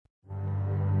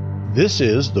This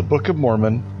is the Book of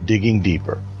Mormon, Digging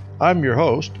Deeper. I'm your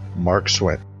host, Mark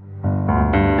Swint.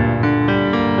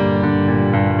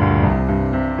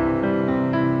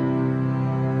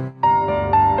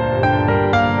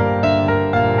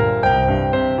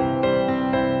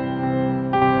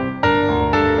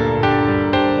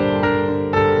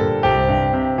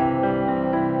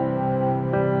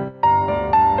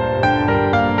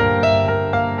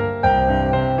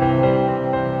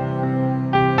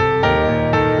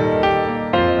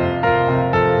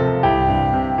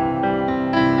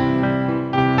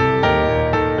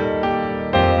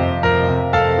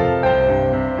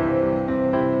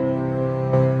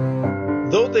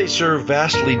 Though they serve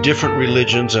vastly different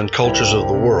religions and cultures of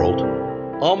the world,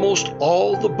 almost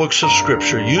all the books of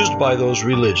Scripture used by those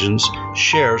religions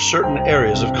share certain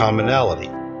areas of commonality.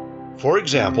 For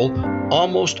example,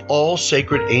 almost all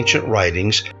sacred ancient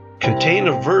writings contain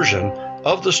a version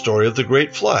of the story of the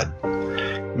Great Flood.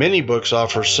 Many books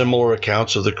offer similar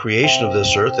accounts of the creation of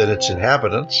this earth and its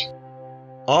inhabitants.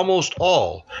 Almost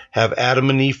all have Adam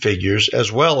and Eve figures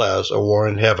as well as a war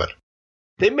in heaven.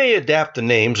 They may adapt the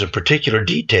names and particular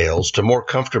details to more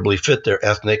comfortably fit their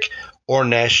ethnic or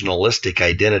nationalistic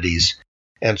identities,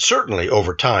 and certainly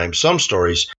over time some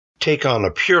stories take on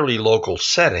a purely local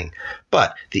setting,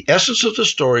 but the essence of the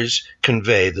stories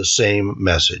convey the same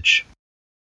message.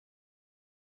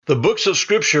 The books of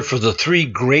Scripture for the three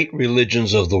great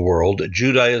religions of the world,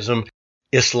 Judaism,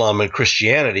 Islam, and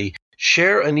Christianity,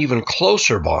 share an even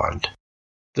closer bond.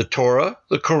 The Torah,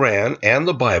 the Quran, and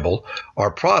the Bible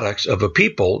are products of a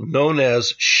people known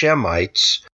as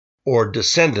Shemites, or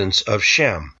descendants of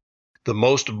Shem, the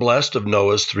most blessed of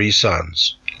Noah's three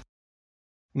sons.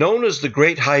 Known as the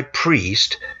great high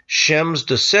priest, Shem's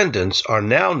descendants are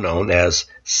now known as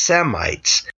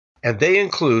Semites, and they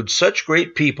include such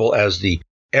great people as the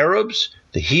Arabs,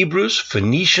 the Hebrews,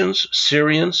 Phoenicians,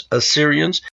 Syrians,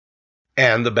 Assyrians,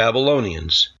 and the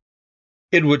Babylonians.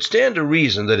 It would stand to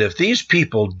reason that if these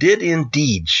people did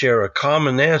indeed share a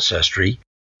common ancestry,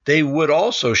 they would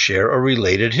also share a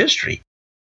related history.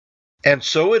 And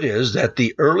so it is that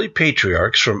the early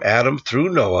patriarchs from Adam through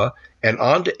Noah and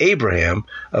on to Abraham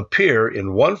appear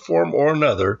in one form or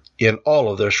another in all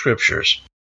of their scriptures.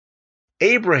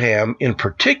 Abraham, in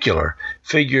particular,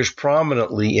 figures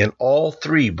prominently in all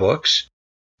three books,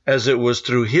 as it was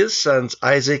through his sons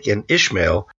Isaac and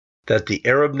Ishmael that the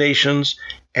Arab nations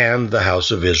and the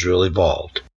house of Israel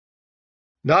evolved.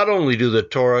 Not only do the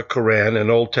Torah, Quran,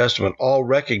 and Old Testament all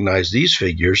recognize these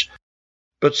figures,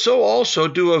 but so also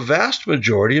do a vast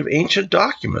majority of ancient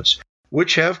documents,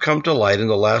 which have come to light in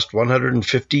the last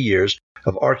 150 years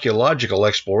of archaeological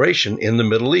exploration in the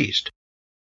Middle East.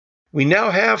 We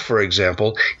now have, for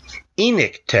example,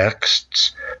 Enoch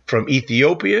texts from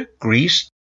Ethiopia, Greece,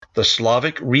 the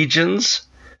Slavic regions,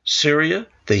 Syria,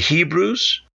 the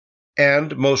Hebrews,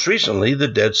 and most recently the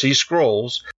Dead Sea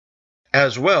Scrolls,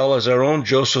 as well as our own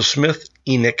Joseph Smith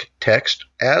Enoch text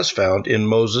as found in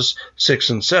Moses 6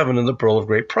 and 7 in the Pearl of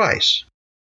Great Price.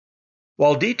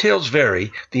 While details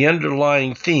vary, the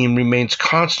underlying theme remains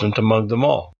constant among them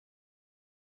all.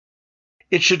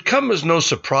 It should come as no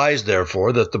surprise,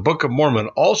 therefore, that the Book of Mormon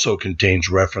also contains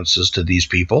references to these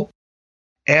people,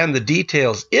 and the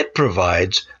details it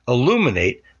provides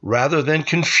illuminate rather than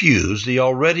confuse the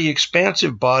already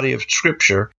expansive body of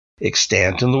Scripture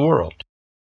extant in the world.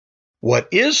 What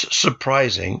is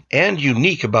surprising and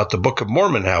unique about the Book of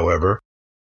Mormon, however,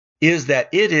 is that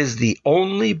it is the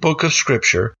only book of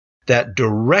Scripture that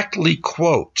directly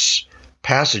quotes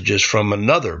passages from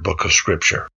another book of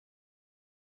Scripture.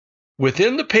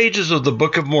 Within the pages of the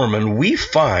Book of Mormon, we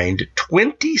find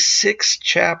 26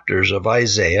 chapters of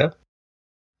Isaiah,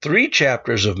 3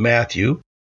 chapters of Matthew,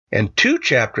 and 2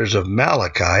 chapters of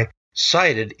Malachi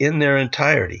cited in their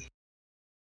entirety.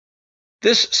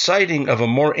 This citing of a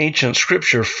more ancient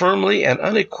scripture firmly and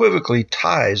unequivocally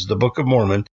ties the Book of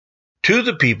Mormon to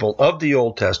the people of the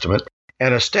Old Testament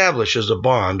and establishes a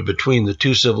bond between the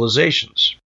two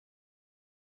civilizations.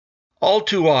 All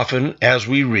too often, as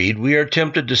we read, we are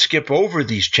tempted to skip over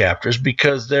these chapters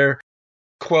because they're,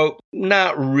 quote,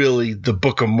 not really the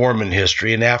Book of Mormon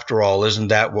history, and after all, isn't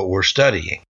that what we're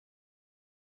studying?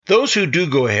 Those who do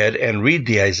go ahead and read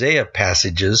the Isaiah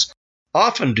passages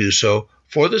often do so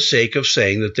for the sake of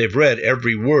saying that they've read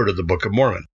every word of the Book of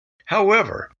Mormon.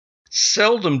 However,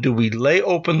 seldom do we lay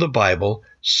open the Bible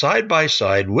side by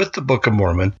side with the Book of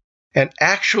Mormon and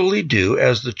actually do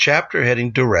as the chapter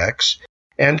heading directs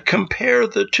and compare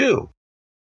the two.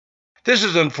 This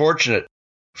is unfortunate,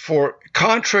 for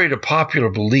contrary to popular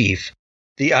belief,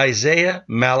 the Isaiah,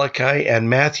 Malachi, and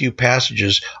Matthew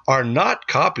passages are not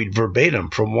copied verbatim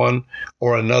from one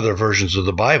or another versions of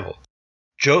the Bible.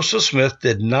 Joseph Smith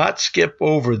did not skip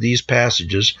over these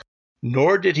passages,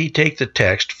 nor did he take the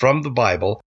text from the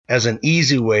Bible as an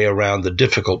easy way around the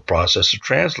difficult process of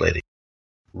translating.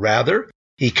 Rather,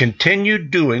 he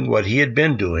continued doing what he had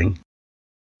been doing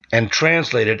and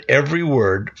translated every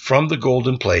word from the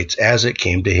golden plates as it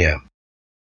came to him.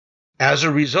 As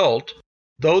a result,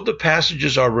 though the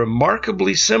passages are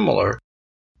remarkably similar,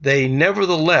 they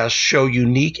nevertheless show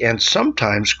unique and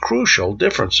sometimes crucial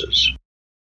differences.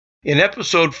 In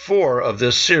episode 4 of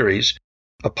this series,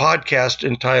 a podcast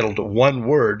entitled One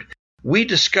Word, we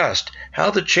discussed how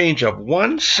the change of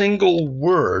one single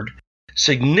word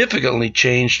significantly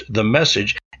changed the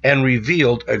message and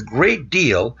revealed a great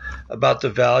deal about the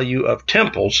value of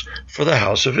temples for the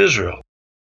house of Israel.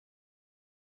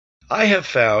 I have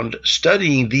found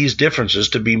studying these differences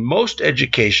to be most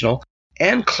educational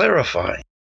and clarifying.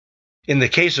 In the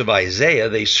case of Isaiah,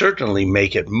 they certainly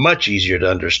make it much easier to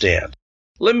understand.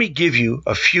 Let me give you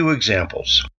a few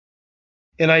examples.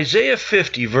 In Isaiah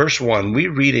 50, verse 1, we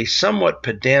read a somewhat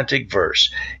pedantic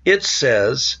verse. It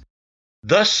says,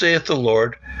 "Thus saith the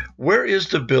Lord, where is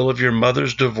the bill of your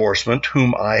mother's divorcement,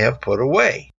 whom I have put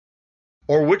away?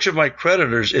 Or which of my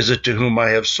creditors is it to whom I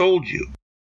have sold you?"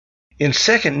 In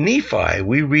 2 Nephi,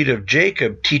 we read of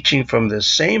Jacob teaching from this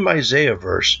same Isaiah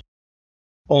verse,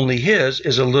 only his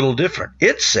is a little different.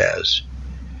 It says,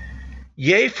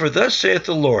 "Yea, for thus saith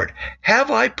the Lord, have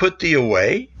I put thee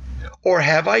away? Or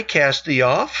have I cast thee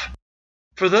off?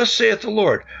 For thus saith the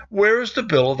Lord, where is the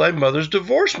bill of thy mother's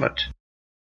divorcement?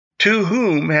 To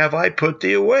whom have I put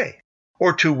thee away?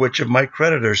 Or to which of my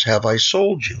creditors have I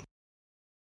sold you?"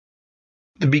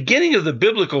 The beginning of the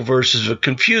biblical verses are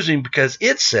confusing because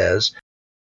it says,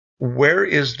 "Where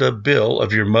is the bill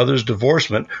of your mother's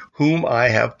divorcement, whom I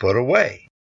have put away?"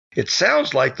 It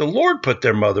sounds like the Lord put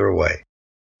their mother away.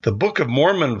 The Book of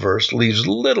Mormon verse leaves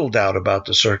little doubt about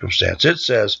the circumstance. It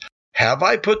says, "Have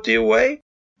I put thee away?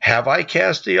 Have I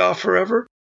cast thee off forever?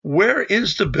 Where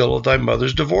is the bill of thy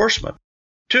mother's divorcement?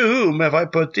 To whom have I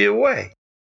put thee away?"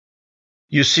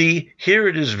 You see, here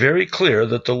it is very clear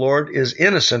that the Lord is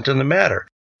innocent in the matter.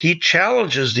 He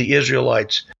challenges the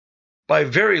Israelites by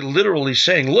very literally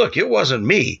saying, "Look, it wasn't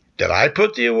me. Did I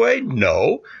put thee away?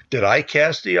 No. Did I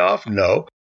cast thee off? No.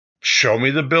 Show me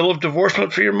the bill of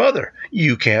divorcement for your mother.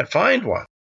 You can't find one."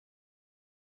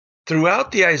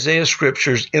 Throughout the Isaiah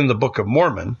scriptures in the Book of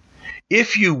Mormon,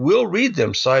 if you will read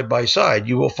them side by side,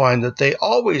 you will find that they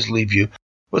always leave you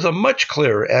with a much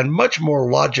clearer and much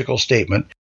more logical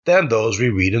statement than those we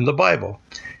read in the Bible.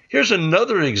 Here's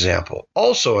another example,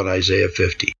 also in Isaiah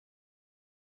 50.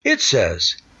 It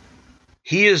says,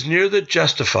 "He is near that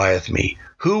justifieth me.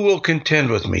 Who will contend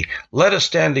with me? Let us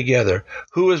stand together.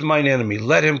 Who is mine enemy?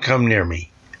 Let him come near me."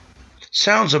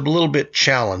 Sounds a little bit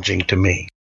challenging to me.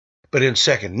 But in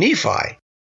 2 Nephi,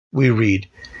 we read,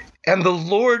 "And the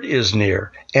Lord is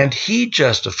near, and he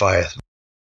justifieth me.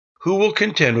 Who will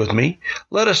contend with me?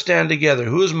 Let us stand together.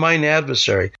 Who is mine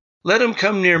adversary? Let him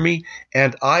come near me,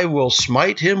 and I will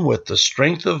smite him with the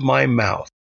strength of my mouth."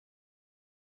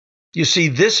 You see,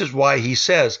 this is why he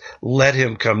says, "Let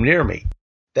him come near me."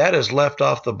 That is left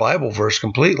off the Bible verse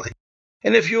completely.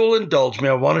 And if you'll indulge me,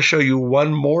 I want to show you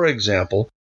one more example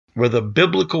where the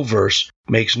biblical verse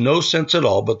makes no sense at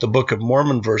all, but the Book of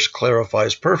Mormon verse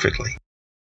clarifies perfectly.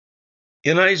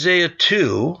 In Isaiah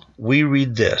 2, we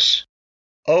read this,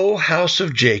 "O house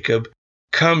of Jacob,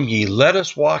 come ye, let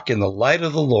us walk in the light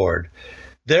of the Lord.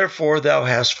 Therefore thou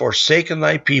hast forsaken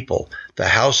thy people, the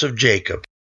house of Jacob."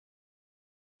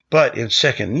 But in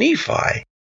 2 Nephi,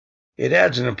 it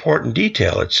adds an important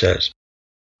detail. It says,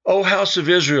 "O house of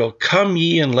Israel, come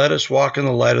ye and let us walk in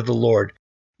the light of the Lord.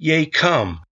 Yea,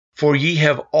 come, for ye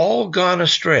have all gone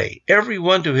astray, every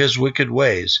one to his wicked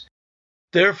ways.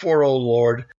 Therefore, O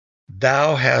Lord,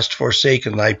 thou hast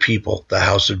forsaken thy people, the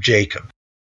house of Jacob."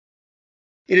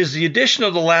 It is the addition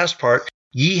of the last part,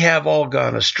 "ye have all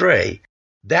gone astray."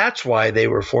 That's why they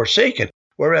were forsaken,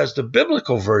 whereas the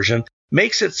biblical version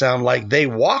makes it sound like they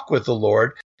walk with the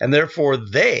Lord, and therefore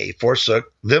they forsook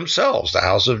themselves, the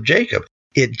house of Jacob.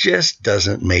 It just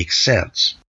doesn't make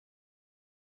sense.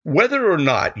 Whether or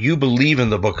not you believe in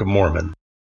the Book of Mormon,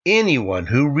 anyone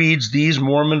who reads these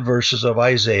Mormon verses of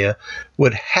Isaiah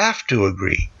would have to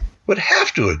agree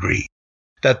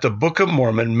that the Book of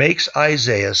Mormon makes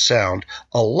Isaiah sound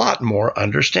a lot more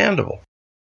understandable.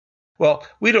 Well,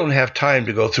 we don't have time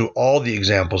to go through all the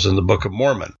examples in the Book of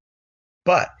Mormon,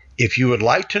 but if you would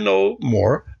like to know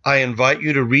more, I invite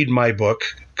you to read my book,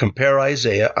 Compare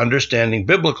Isaiah, Understanding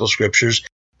Biblical Scriptures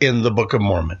in the Book of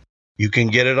Mormon. You can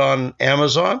get it on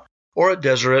Amazon or at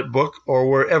Deseret Book or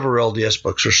wherever LDS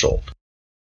books are sold.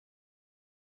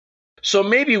 So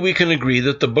maybe we can agree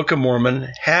that the Book of Mormon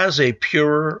has a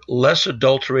purer, less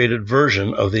adulterated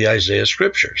version of the Isaiah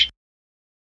Scriptures.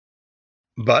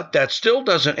 But that still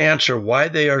doesn't answer why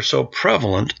they are so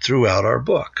prevalent throughout our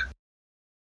book.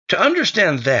 To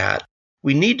understand that,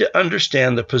 we need to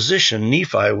understand the position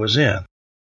Nephi was in.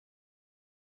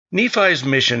 Nephi's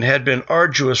mission had been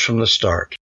arduous from the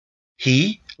start.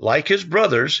 He, like his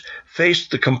brothers, faced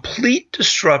the complete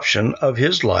disruption of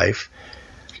his life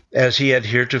as he had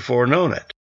heretofore known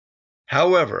it.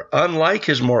 However, unlike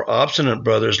his more obstinate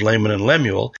brothers Laman and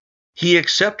Lemuel, he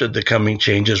accepted the coming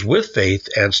changes with faith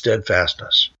and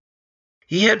steadfastness.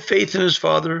 He had faith in his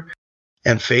father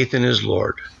and faith in his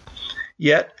Lord.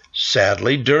 Yet,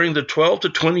 sadly, during the 12 to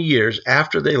 20 years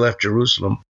after they left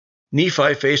Jerusalem,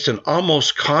 Nephi faced an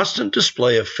almost constant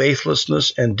display of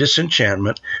faithlessness and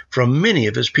disenchantment from many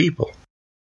of his people.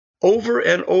 Over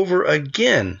and over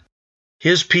again,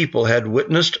 his people had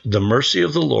witnessed the mercy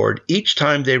of the Lord each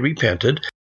time they repented,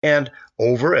 and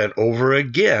over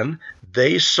again,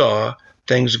 they saw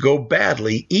things go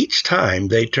badly each time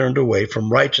they turned away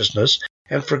from righteousness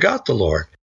and forgot the Lord.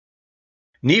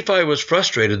 Nephi was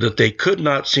frustrated that they could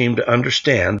not seem to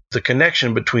understand the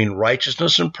connection between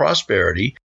righteousness and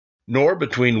prosperity, nor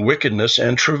between wickedness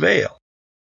and travail.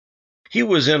 He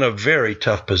was in a very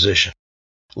tough position.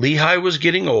 Lehi was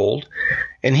getting old,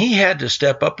 and he had to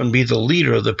step up and be the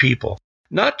leader of the people,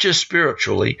 not just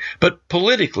spiritually, but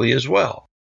politically as well.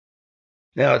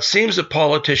 Now, it seems that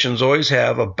politicians always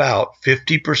have about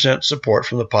 50% support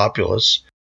from the populace,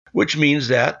 which means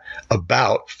that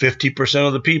about 50%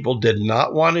 of the people did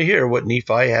not want to hear what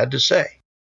Nephi had to say.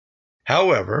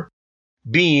 However,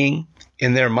 being,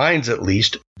 in their minds at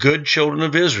least, good children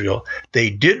of Israel, they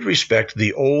did respect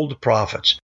the old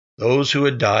prophets, those who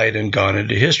had died and gone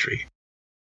into history.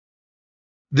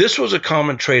 This was a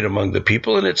common trait among the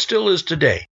people, and it still is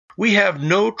today. We have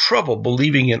no trouble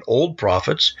believing in old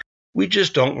prophets. We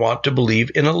just don't want to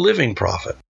believe in a living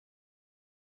prophet.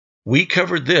 We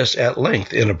covered this at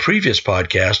length in a previous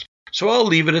podcast, so I'll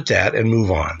leave it at that and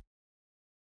move on.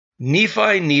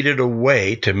 Nephi needed a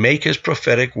way to make his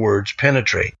prophetic words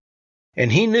penetrate,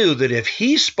 and he knew that if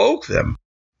he spoke them,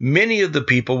 many of the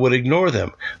people would ignore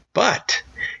them. But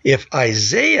if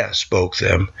Isaiah spoke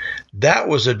them, that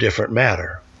was a different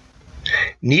matter.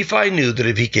 Nephi knew that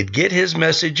if he could get his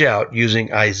message out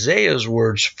using Isaiah's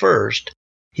words first,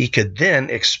 he could then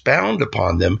expound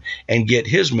upon them and get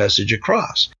his message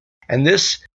across. And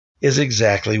this is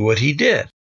exactly what he did.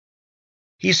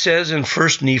 He says in 1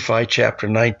 Nephi chapter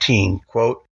 19,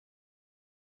 quote,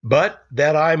 "But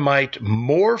that I might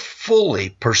more fully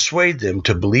persuade them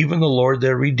to believe in the Lord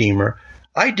their Redeemer,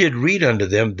 I did read unto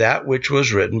them that which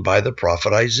was written by the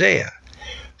prophet Isaiah.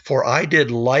 For I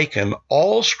did liken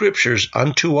all scriptures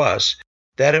unto us,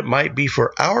 that it might be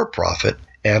for our profit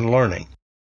and learning."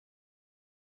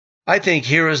 I think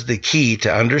here is the key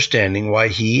to understanding why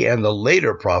he and the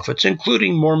later prophets,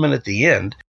 including Mormon at the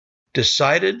end,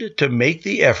 decided to make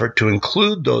the effort to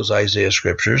include those Isaiah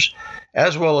scriptures,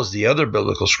 as well as the other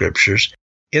biblical scriptures,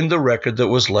 in the record that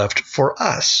was left for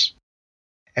us.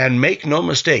 And make no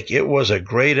mistake, it was a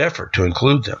great effort to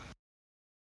include them.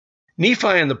 Nephi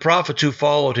and the prophets who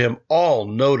followed him all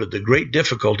noted the great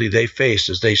difficulty they faced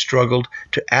as they struggled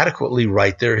to adequately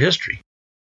write their history.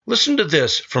 Listen to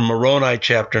this from Moroni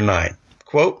chapter 9.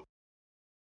 Quote,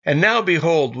 "And now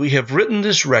behold, we have written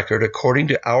this record according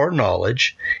to our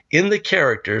knowledge in the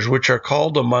characters which are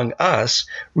called among us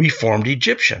Reformed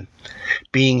Egyptian,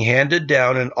 being handed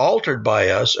down and altered by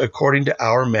us according to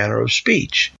our manner of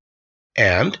speech.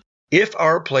 And if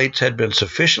our plates had been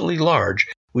sufficiently large,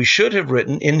 we should have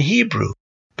written in Hebrew,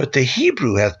 but the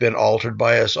Hebrew hath been altered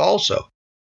by us also.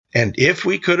 And if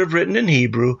we could have written in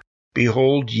Hebrew,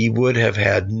 behold, ye would have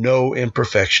had no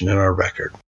imperfection in our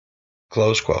record."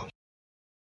 Close quote.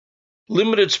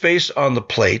 Limited space on the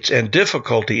plates and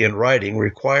difficulty in writing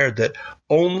required that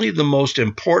only the most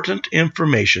important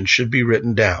information should be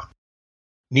written down.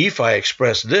 Nephi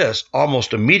expressed this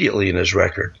almost immediately in his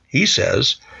record. He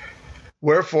says,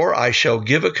 "Wherefore I shall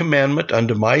give a commandment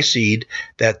unto my seed,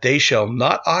 that they shall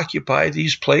not occupy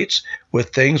these plates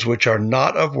with things which are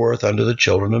not of worth unto the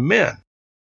children of men."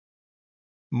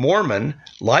 Mormon,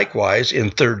 likewise, in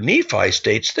 3 Nephi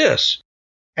states this,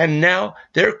 "And now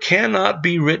there cannot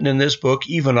be written in this book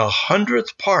even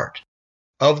 100th part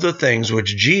of the things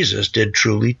which Jesus did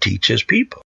truly teach his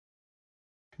people."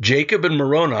 Jacob and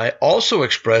Moroni also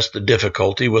expressed the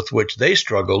difficulty with which they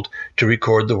struggled to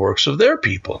record the works of their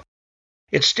people.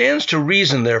 It stands to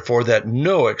reason, therefore, that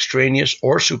no extraneous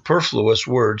or superfluous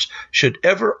words should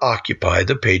ever occupy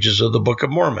the pages of the Book of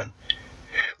Mormon,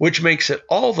 which makes it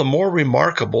all the more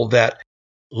remarkable that,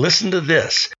 listen to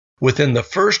this, within the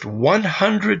first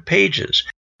 100 pages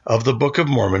of the Book of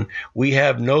Mormon, we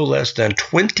have no less than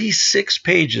 26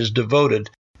 pages devoted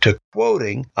to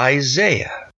quoting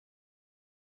Isaiah.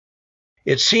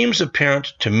 It seems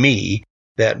apparent to me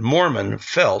that Mormon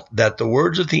felt that the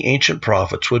words of the ancient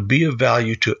prophets would be of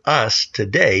value to us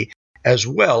today as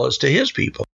well as to his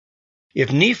people.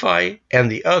 If Nephi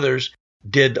and the others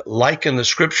did liken the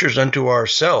scriptures unto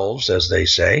ourselves, as they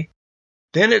say,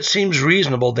 then it seems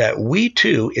reasonable that we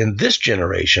too in this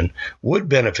generation would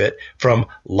benefit from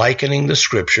likening the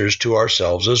scriptures to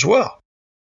ourselves as well.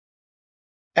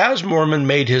 As Mormon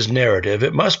made his narrative,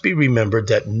 it must be remembered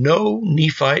that no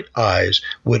Nephite eyes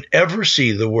would ever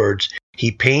see the words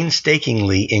he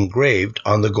painstakingly engraved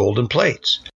on the golden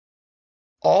plates.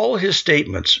 All his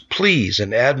statements, pleas,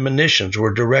 and admonitions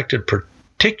were directed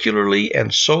particularly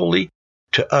and solely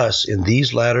to us in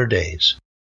these latter days.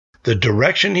 The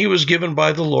direction he was given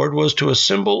by the Lord was to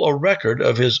assemble a record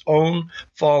of his own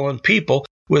fallen people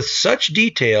with such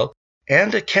detail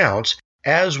and accounts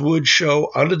as would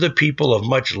show unto the people of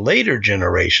much later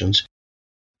generations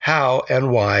how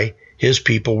and why his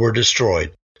people were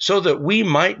destroyed, so that we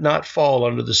might not fall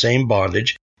under the same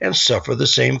bondage and suffer the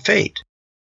same fate.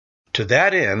 To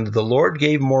that end, the Lord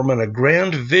gave Mormon a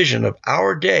grand vision of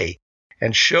our day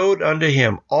and showed unto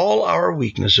him all our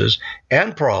weaknesses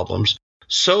and problems,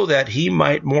 so that he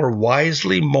might more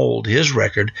wisely mold his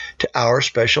record to our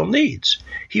special needs.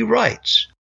 He writes,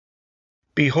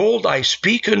 Behold, I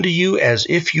speak unto you as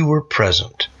if you were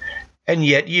present, and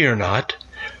yet ye are not.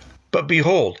 But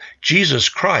behold, Jesus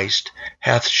Christ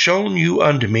hath shown you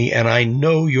unto me, and I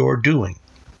know your doing.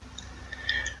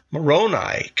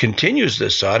 Moroni continues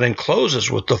this thought and closes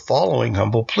with the following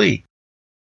humble plea.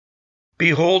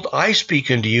 Behold, I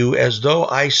speak unto you as though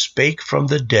I spake from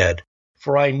the dead,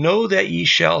 for I know that ye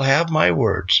shall have my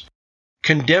words.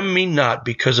 Condemn me not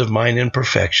because of mine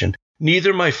imperfection,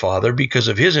 neither my father because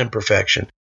of his imperfection,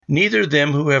 neither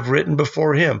them who have written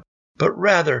before him, but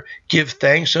rather give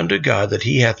thanks unto God that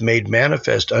he hath made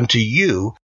manifest unto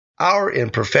you our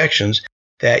imperfections,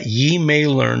 that ye may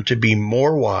learn to be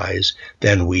more wise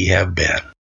than we have been.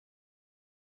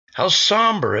 How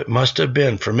somber it must have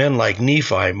been for men like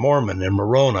Nephi, Mormon, and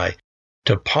Moroni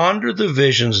to ponder the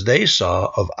visions they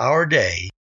saw of our day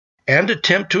and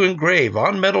attempt to engrave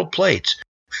on metal plates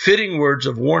fitting words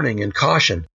of warning and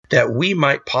caution that we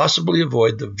might possibly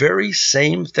avoid the very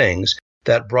same things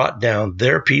that brought down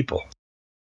their people.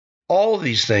 All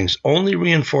these things only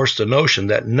reinforced the notion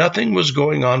that nothing was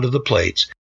going on to the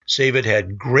plates, save it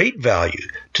had great value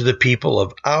to the people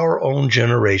of our own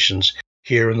generations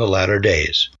here in the latter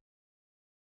days.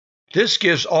 This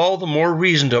gives all the more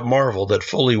reason to marvel that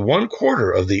fully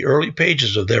 1/4 of the early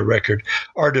pages of their record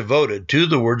are devoted to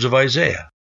the words of Isaiah.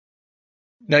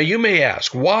 Now you may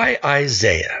ask, why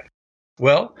Isaiah?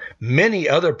 Well, many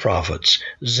other prophets,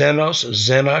 Zenos,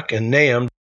 Zenoch, and Nahum,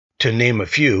 to name a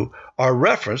few, are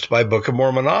referenced by Book of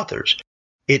Mormon authors.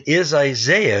 It is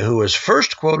Isaiah who is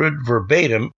first quoted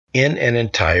verbatim in an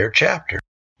entire chapter.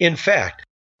 In fact,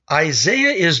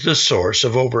 Isaiah is the source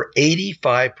of over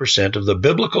 85% of the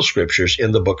biblical scriptures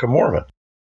in the Book of Mormon.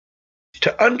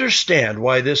 To understand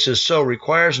why this is so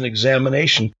requires an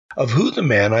examination of who the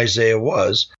man Isaiah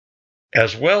was,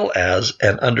 as well as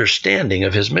an understanding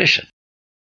of his mission.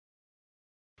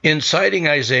 In citing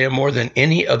Isaiah more than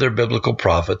any other biblical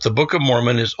prophet, the Book of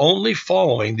Mormon is only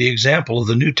following the example of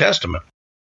the New Testament.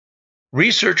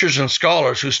 Researchers and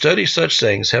scholars who study such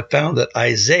things have found that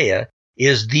Isaiah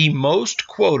is the most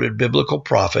quoted biblical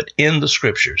prophet in the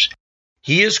Scriptures.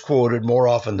 He is quoted more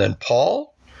often than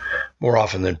Paul, more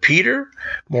often than Peter,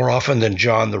 more often than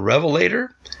John the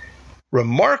Revelator.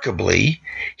 Remarkably,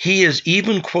 he is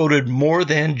even quoted more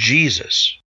than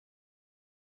Jesus.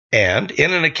 And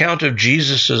in an account of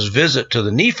Jesus' visit to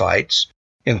the Nephites,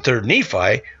 in 3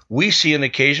 Nephi, we see an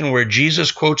occasion where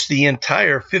Jesus quotes the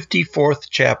entire 54th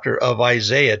chapter of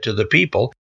Isaiah to the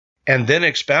people, and then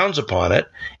expounds upon it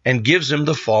and gives them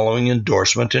the following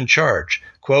endorsement and charge.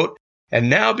 Quote, And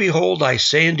now behold, I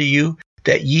say unto you,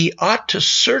 that ye ought to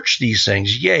search these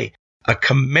things, yea, a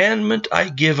commandment I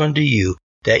give unto you,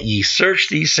 that ye search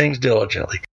these things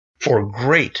diligently, for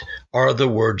great are the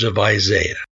words of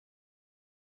Isaiah.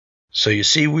 So you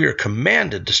see, we are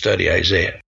commanded to study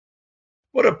Isaiah.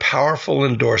 What a powerful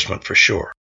endorsement for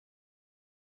sure.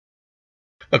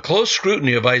 A close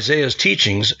scrutiny of Isaiah's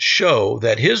teachings show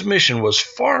that his mission was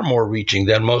far more reaching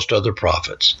than most other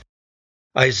prophets.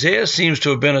 Isaiah seems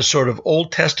to have been a sort of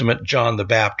Old Testament John the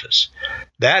Baptist.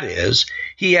 That is,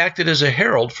 he acted as a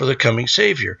herald for the coming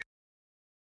Savior.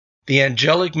 The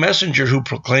angelic messenger who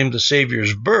proclaimed the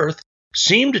Savior's birth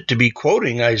seemed to be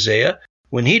quoting Isaiah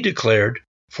when he declared,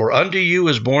 For unto you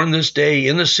is born this day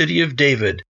in the city of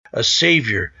David a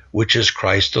Savior, which is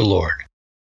Christ the Lord.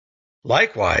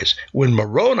 Likewise, when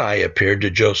Moroni appeared to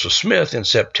Joseph Smith in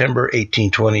September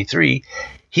 1823,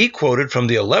 he quoted from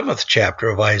the 11th chapter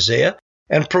of Isaiah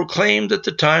and proclaimed that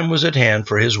the time was at hand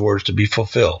for his words to be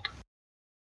fulfilled.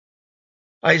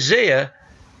 Isaiah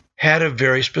had a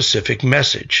very specific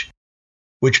message,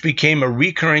 which became a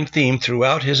recurring theme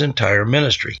throughout his entire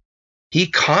ministry. He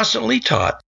constantly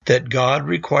taught that God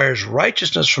requires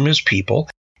righteousness from his people,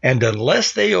 and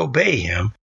unless they obey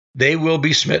him, they will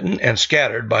be smitten and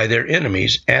scattered by their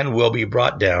enemies and will be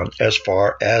brought down as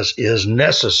far as is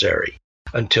necessary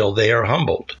until they are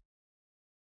humbled.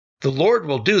 The Lord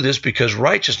will do this because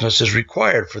righteousness is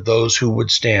required for those who would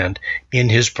stand in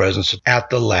his presence at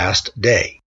the last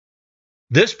day.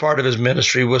 This part of his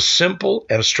ministry was simple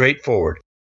and straightforward.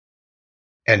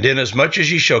 And inasmuch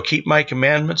as ye shall keep my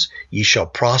commandments, ye shall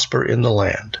prosper in the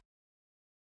land.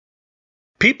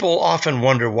 People often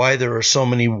wonder why there are so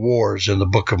many wars in the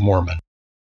Book of Mormon.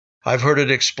 I've heard it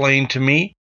explained to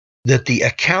me that the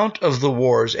account of the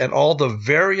wars and all the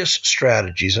various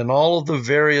strategies and all of the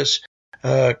various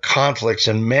conflicts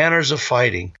and manners of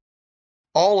fighting,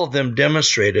 all of them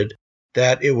demonstrated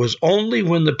that it was only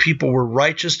when the people were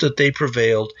righteous that they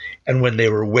prevailed, and when they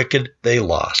were wicked, they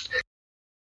lost.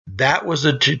 That was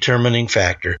the determining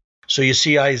factor. So you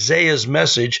see, Isaiah's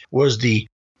message was the,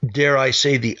 dare I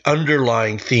say, the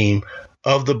underlying theme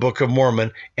of the Book of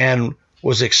Mormon, and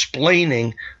was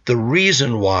explaining the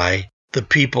reason why the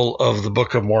people of the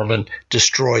Book of Mormon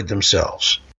destroyed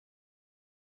themselves.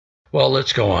 Well,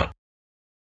 let's go on.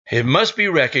 It must be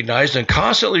recognized and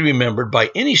constantly remembered by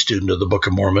any student of the Book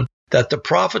of Mormon that the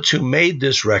prophets who made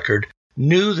this record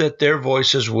knew that their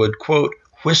voices would, quote,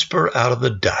 whisper out of the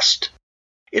dust.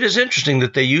 It is interesting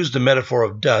that they use the metaphor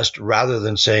of dust rather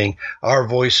than saying, our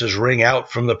voices ring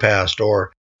out from the past,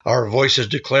 or our voices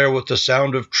declare with the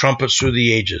sound of trumpets through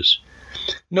the ages.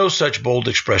 No such bold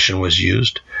expression was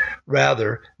used.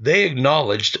 Rather, they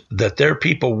acknowledged that their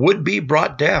people would be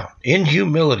brought down in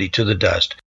humility to the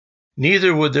dust.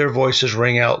 Neither would their voices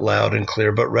ring out loud and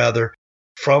clear, but rather,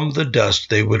 from the dust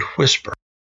they would whisper.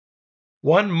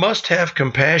 One must have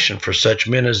compassion for such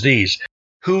men as these,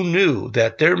 who knew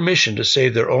that their mission to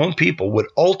save their own people would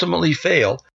ultimately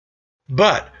fail,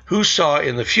 but who saw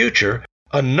in the future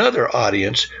another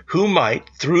audience who might,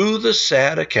 through the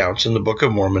sad accounts in the Book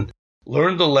of Mormon,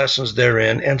 learn the lessons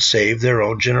therein and save their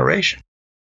own generation.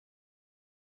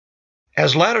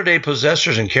 As Latter-day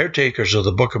possessors and caretakers of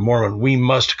the Book of Mormon, we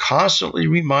must constantly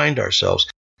remind ourselves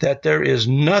that there is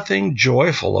nothing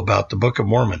joyful about the Book of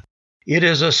Mormon. It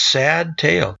is a sad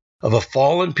tale of a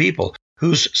fallen people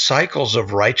whose cycles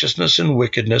of righteousness and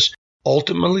wickedness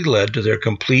ultimately led to their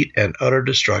complete and utter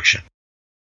destruction.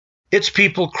 Its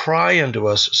people cry unto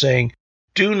us, saying,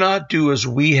 do not do as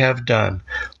we have done.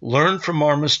 Learn from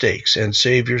our mistakes and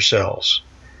save yourselves.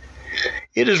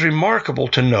 It is remarkable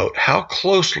to note how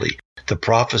closely the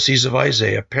prophecies of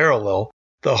Isaiah parallel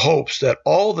the hopes that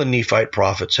all the Nephite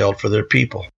prophets held for their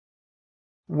people.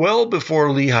 Well before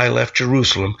Lehi left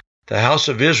Jerusalem, the house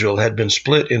of Israel had been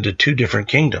split into two different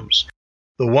kingdoms.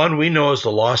 The one we know as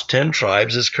the lost 10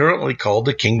 tribes is currently called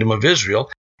the Kingdom of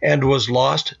Israel and was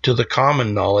lost to the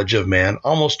common knowledge of man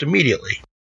almost immediately.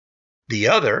 The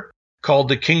other, called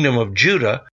the Kingdom of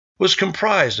Judah, was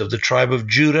comprised of the tribe of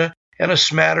Judah and a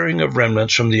smattering of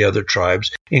remnants from the other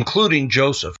tribes, including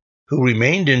Joseph, who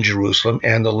remained in Jerusalem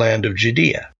and the land of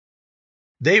Judea.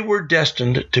 They were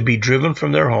destined to be driven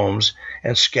from their homes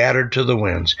and scattered to the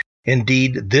winds.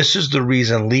 Indeed, this is the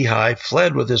reason Lehi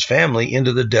fled with his family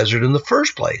into the desert in the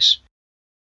first place.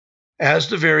 As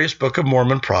the various Book of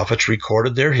Mormon prophets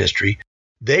recorded their history,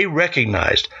 they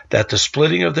recognized that the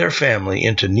splitting of their family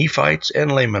into Nephites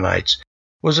and Lamanites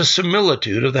was a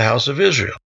similitude of the house of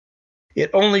Israel.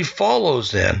 It only follows,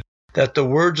 then, that the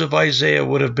words of Isaiah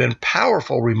would have been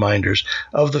powerful reminders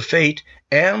of the fate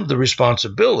and the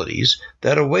responsibilities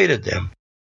that awaited them.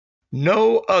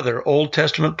 No other Old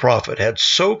Testament prophet had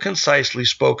so concisely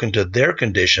spoken to their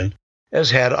condition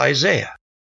as had Isaiah.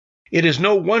 It is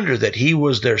no wonder that he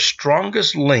was their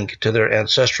strongest link to their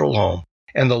ancestral home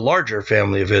and the larger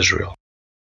family of Israel.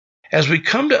 As we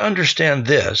come to understand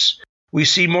this, we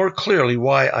see more clearly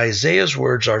why Isaiah's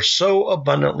words are so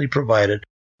abundantly provided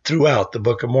throughout the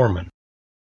Book of Mormon.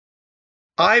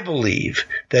 I believe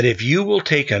that if you will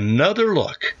take another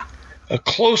look, a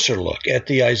closer look at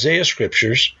the Isaiah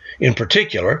scriptures in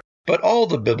particular, but all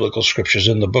the biblical scriptures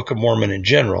in the Book of Mormon in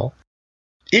general,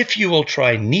 if you will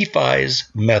try Nephi's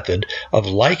method of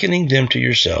likening them to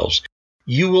yourselves,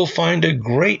 you will find a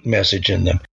great message in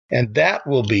them, and that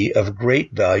will be of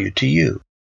great value to you.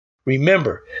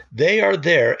 Remember, they are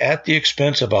there at the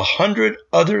expense of 100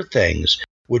 other things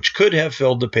which could have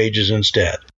filled the pages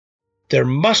instead. There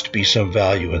must be some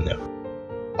value in them.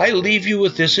 I leave you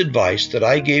with this advice that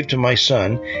I gave to my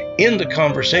son in the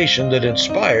conversation that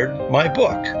inspired my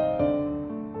book.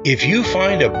 If you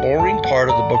find a boring part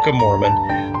of the Book of Mormon,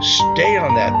 stay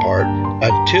on that part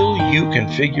until you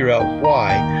can figure out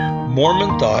why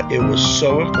Mormon thought it was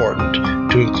so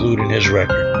important to include in his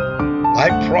record.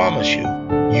 I promise you,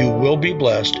 you will be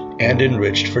blessed and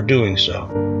enriched for doing so.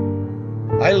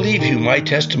 I leave you my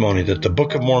testimony that the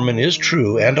Book of Mormon is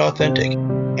true and authentic,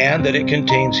 and that it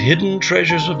contains hidden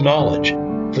treasures of knowledge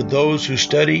for those who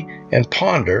study and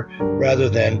ponder rather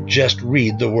than just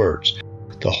read the words.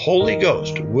 The Holy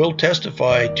Ghost will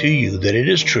testify to you that it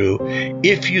is true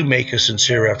if you make a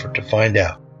sincere effort to find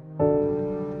out.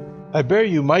 I bear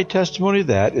you my testimony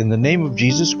that, in the name of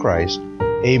Jesus Christ,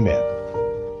 Amen.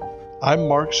 I'm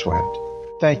Mark Swant.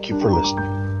 Thank you for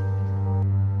listening.